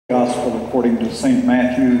Gospel according to St.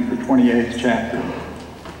 Matthew, the 28th chapter.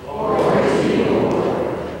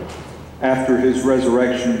 After his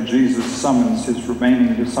resurrection, Jesus summons his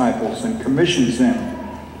remaining disciples and commissions them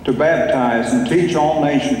to baptize and teach all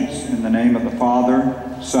nations in the name of the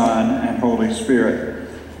Father, Son, and Holy Spirit.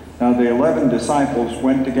 Now the 11 disciples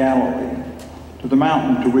went to Galilee, to the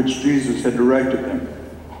mountain to which Jesus had directed them.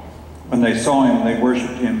 When they saw him, they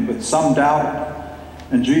worshipped him, but some doubted.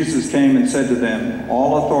 And Jesus came and said to them,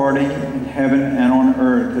 "All authority in heaven and on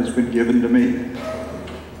earth has been given to me.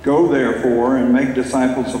 Go therefore and make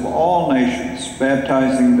disciples of all nations,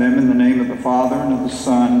 baptizing them in the name of the Father and of the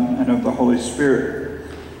Son and of the Holy Spirit,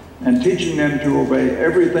 and teaching them to obey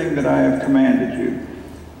everything that I have commanded you.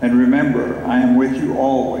 And remember, I am with you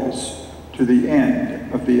always to the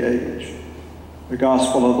end of the age." The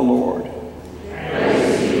Gospel of the Lord.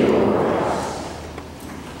 Praise to you, O Christ.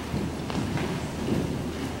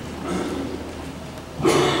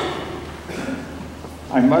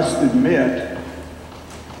 I must admit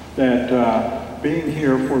that being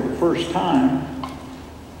here for the first time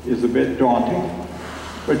is a bit daunting,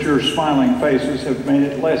 but your smiling faces have made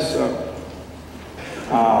it less so.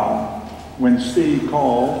 When Steve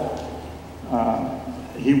called,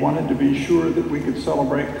 he wanted to be sure that we could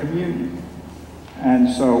celebrate communion. And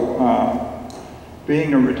so,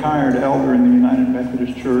 being a retired elder in the United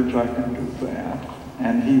Methodist Church, I can do that.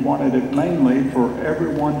 And he wanted it mainly for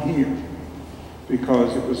everyone here,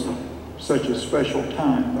 because it was such a special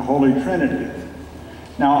time, the Holy Trinity.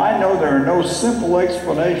 Now, I know there are no simple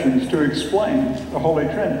explanations to explain the Holy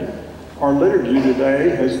Trinity. Our liturgy today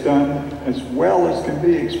has done as well as can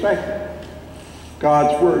be expected.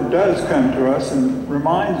 God's Word does come to us and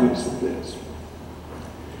reminds us of this.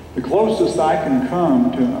 The closest I can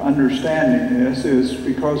come to understanding this is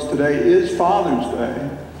because today is Father's Day,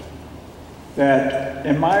 that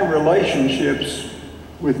in my relationships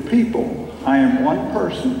with people, I am one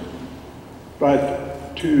person,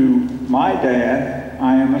 but to my dad,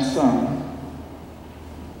 I am a son.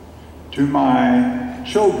 To my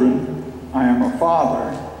children, I am a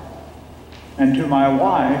father. And to my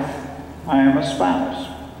wife, I am a spouse.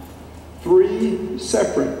 3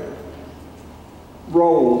 separate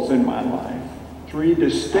roles in my life, 3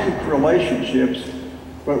 distinct relationships,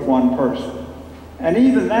 but one person. And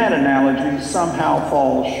even that analogy somehow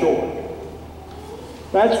falls short.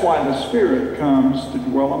 That's why the Spirit comes to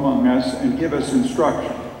dwell among us and give us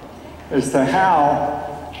instruction as to how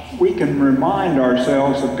we can remind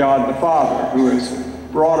ourselves of God the Father, who has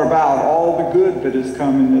brought about all the good that has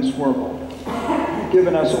come in this world,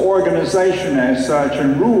 given us organization as such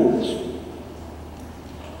and rules.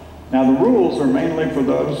 Now the rules are mainly for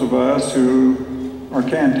those of us who are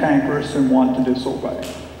cantankerous and want to disobey.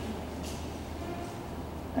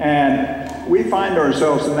 And we find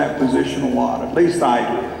ourselves in that position a lot, at least I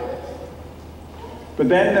do. But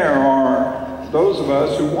then there are those of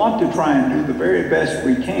us who want to try and do the very best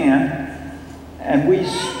we can, and we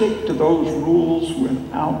stick to those rules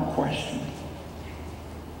without question.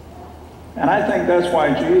 And I think that's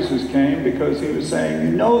why Jesus came, because he was saying,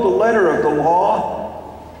 you know the letter of the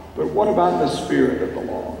law, but what about the spirit of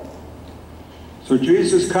the law? So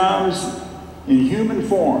Jesus comes in human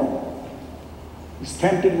form. He's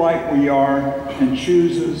tempted like we are and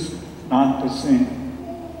chooses not to sin.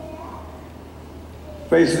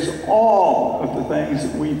 Faces all of the things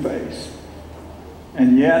that we face,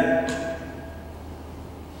 and yet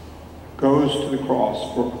goes to the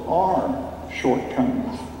cross for our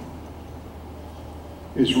shortcomings,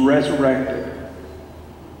 is resurrected,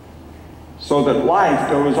 so that life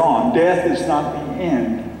goes on. Death is not the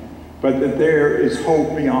end, but that there is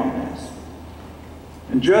hope beyond this.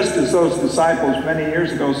 And just as those disciples many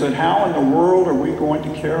years ago said, how in the world are we going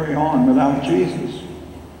to carry on without Jesus?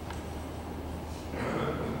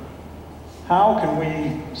 How can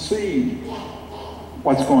we see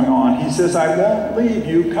what's going on? He says, I won't leave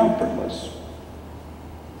you comfortless.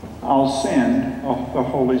 I'll send the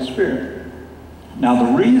Holy Spirit.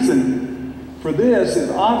 Now the reason for this is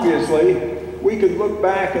obviously we could look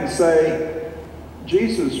back and say,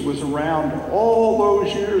 Jesus was around all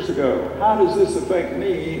those years ago. How does this affect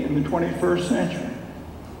me in the 21st century?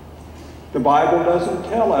 The Bible doesn't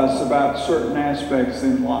tell us about certain aspects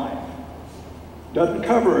in life. Doesn't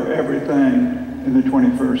cover everything in the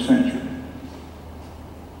 21st century.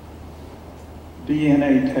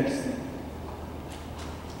 DNA testing,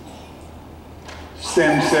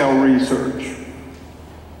 stem cell research,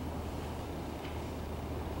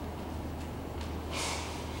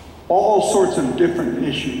 all sorts of different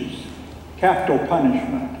issues, capital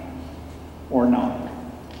punishment or not.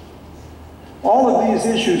 All of these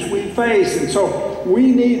issues we face, and so so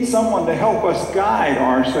we need someone to help us guide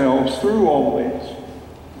ourselves through all this.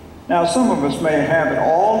 Now, some of us may have it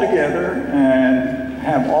all together and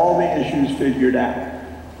have all the issues figured out.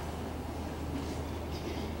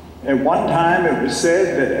 At one time, it was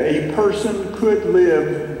said that a person could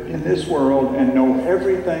live in this world and know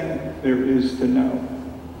everything there is to know.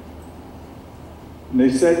 And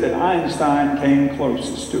they said that Einstein came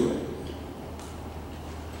closest to it.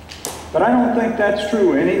 But I don't think that's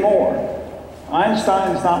true anymore.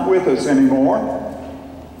 Einstein's not with us anymore.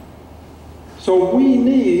 So we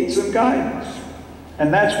need some guidance.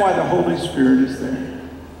 And that's why the Holy Spirit is there.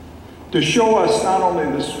 To show us not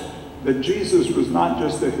only that Jesus was not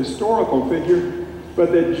just a historical figure,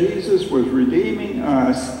 but that Jesus was redeeming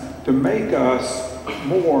us to make us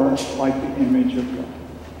more like the image of God.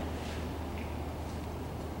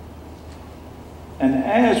 And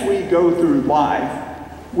as we go through life,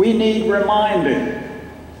 we need reminding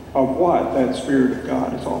of what that Spirit of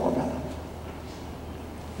God is all about.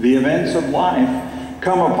 The events of life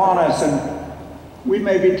come upon us, and we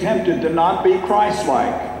may be tempted to not be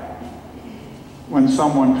Christ-like when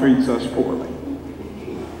someone treats us poorly.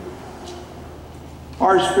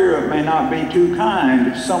 Our spirit may not be too kind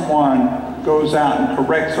if someone goes out and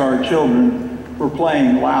corrects our children for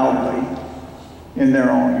playing loudly in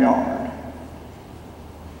their own yard.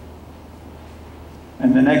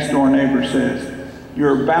 And the next door neighbor says,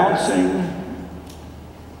 "Your bouncing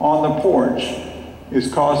on the porch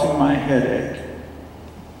is causing my headache."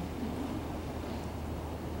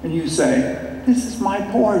 And you say, "This is my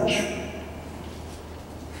porch."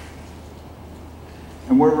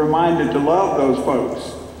 And we're reminded to love those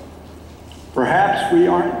folks. Perhaps we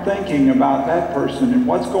aren't thinking about that person and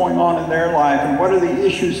what's going on in their life and what are the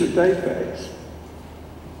issues that they face.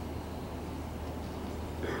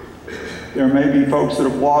 There may be folks that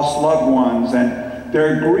have lost loved ones, and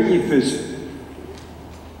their grief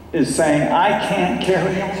is saying, "I can't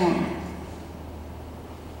carry on."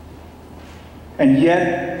 And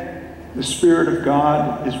yet, the Spirit of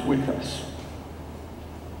God is with us.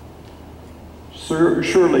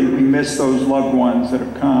 Surely we miss those loved ones that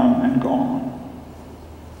have come and gone.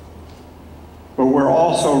 But we're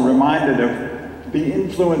also reminded of the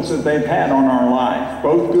influence that they've had on our life,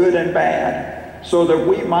 both good and bad, so that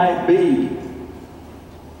we might be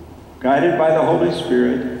guided by the Holy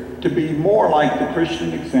Spirit to be more like the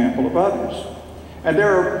Christian example of others. And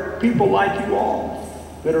there are people like you all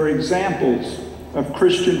that are examples of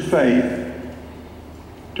Christian faith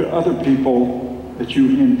to other people that you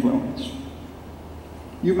influence.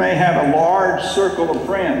 You may have a large circle of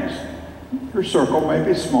friends. Your circle may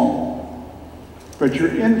be small, but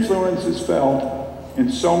your influence is felt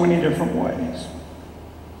in so many different ways.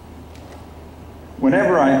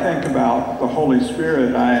 Whenever I think about the Holy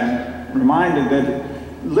Spirit, I am reminded that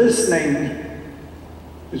listening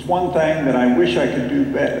is one thing that I wish I could do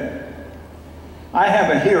better. I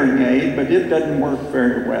have a hearing aid, but it doesn't work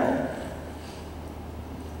very well.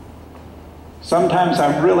 Sometimes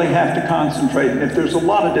I really have to concentrate, and if there's a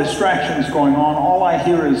lot of distractions going on, all I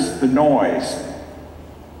hear is the noise,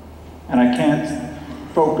 and I can't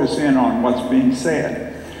focus in on what's being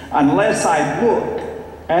said. Unless I look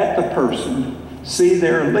at the person, see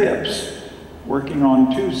their lips, working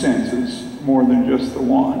on two senses more than just the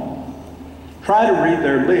one. Try to read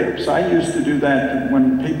their lips. I used to do that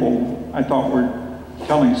when people I thought were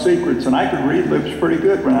telling secrets, and I could read lips pretty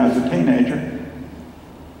good when I was a teenager.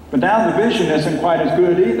 But now the vision isn't quite as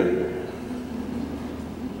good either.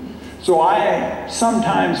 So I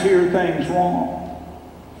sometimes hear things wrong.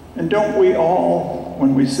 And don't we all,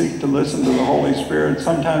 when we seek to listen to the Holy Spirit,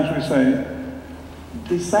 sometimes we say,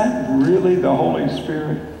 is that really the Holy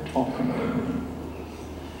Spirit talking to me?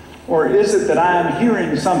 Or is it that I'm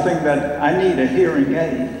hearing something that I need a hearing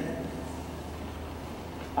aid?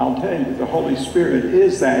 I'll tell you, the Holy Spirit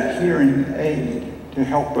is that hearing aid to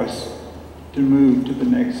help us to move to the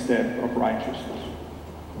next step of righteousness.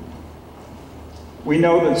 We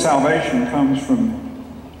know that salvation comes from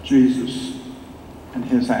Jesus and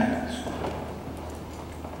his acts.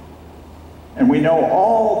 And we know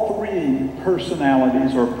all three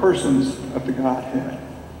personalities or persons of the Godhead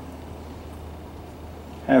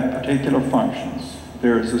have particular functions.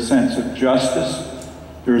 There is a sense of justice.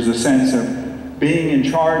 There is a sense of being in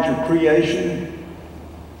charge of creation,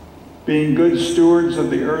 being good stewards of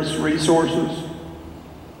the earth's resources.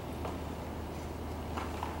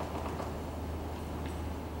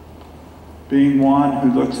 Being one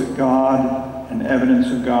who looks at God and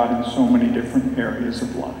evidence of God in so many different areas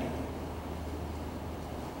of life.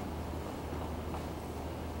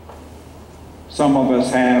 Some of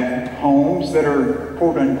us have homes that are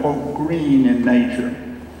quote-unquote green in nature.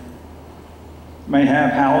 may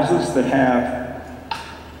have houses that have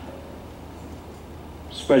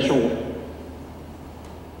special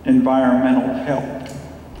environmental help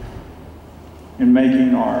in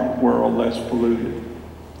making our world less polluted.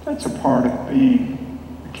 That's a part of being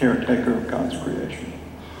a caretaker of God's creation.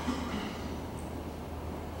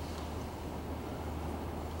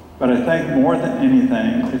 But I think more than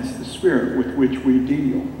anything, it's the spirit with which we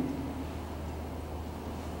deal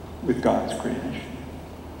with God's creation.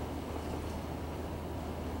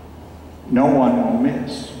 No one will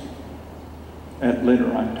miss that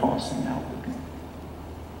litter I'm tossing out the door.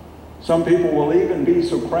 Some people will even be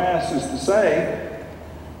so crass as to say,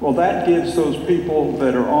 well, that gives those people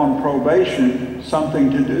that are on probation something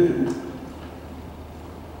to do.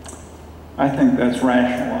 I think that's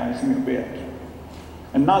rationalizing a bit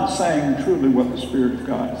and not saying truly what the Spirit of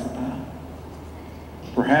God is about.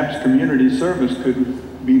 Perhaps community service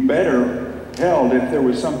could be better held if there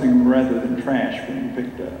was something rather than trash being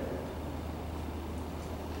picked up.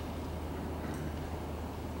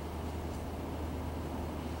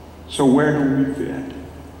 So where do we fit?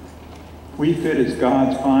 We fit as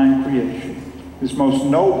God's fine creation, His most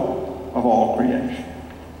noble of all creation.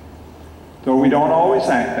 Though we don't always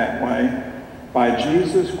act that way, by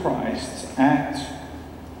Jesus Christ's acts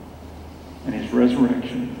and His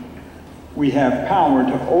resurrection, we have power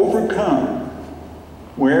to overcome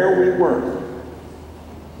where we were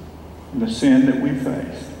and the sin that we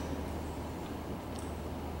faced.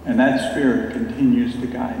 And that Spirit continues to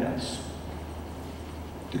guide us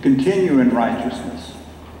to continue in righteousness,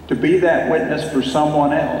 to be that witness for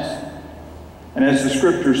someone else. And as the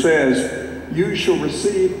Scripture says, you shall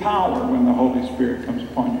receive power when the Holy Spirit comes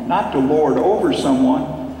upon you. Not to lord over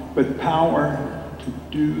someone, but power to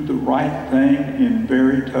do the right thing in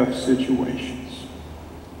very tough situations.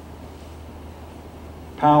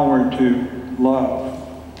 Power to love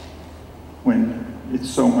when it's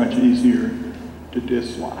so much easier to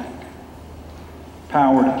dislike.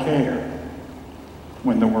 Power to care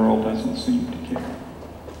when the world doesn't seem to care.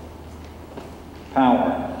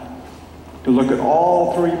 Power to look at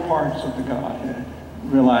all three parts of the Godhead,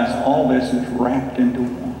 realize all this is wrapped into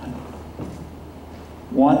one.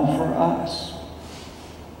 One for us,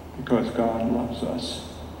 because God loves us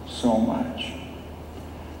so much.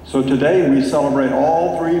 So today we celebrate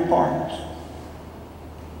all three parts.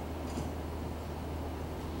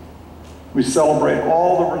 We celebrate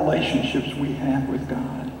all the relationships we have with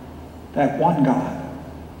God, that one God.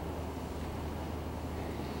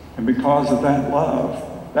 And because of that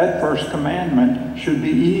love, that first commandment should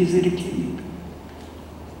be easy to keep.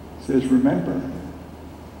 It says, remember,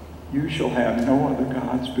 you shall have no other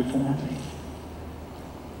gods before me.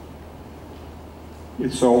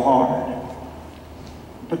 It's so hard,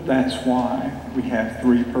 but that's why we have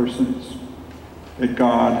three persons that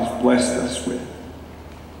God has blessed us with.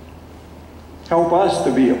 Help us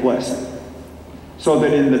to be a blessing, so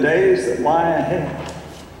that in the days that lie ahead,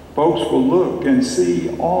 folks will look and see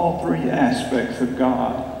all three aspects of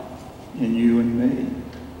God in you and me.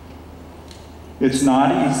 It's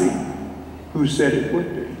not easy. Who said it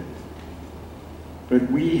would be?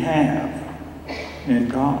 But we have in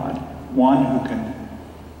God one who can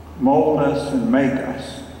mold us and make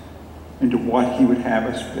us into what He would have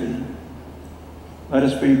us be. Let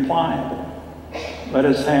us be pliable. Let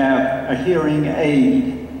us have a hearing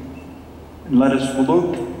aid. And let us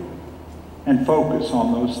look and focus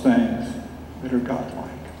on those things that are godlike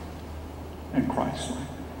and Christ-like.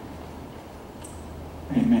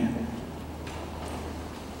 Amen.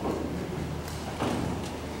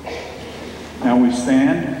 Now we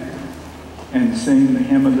stand and sing the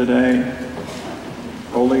hymn of the day.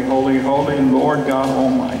 Holy, holy, holy, Lord God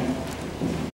Almighty.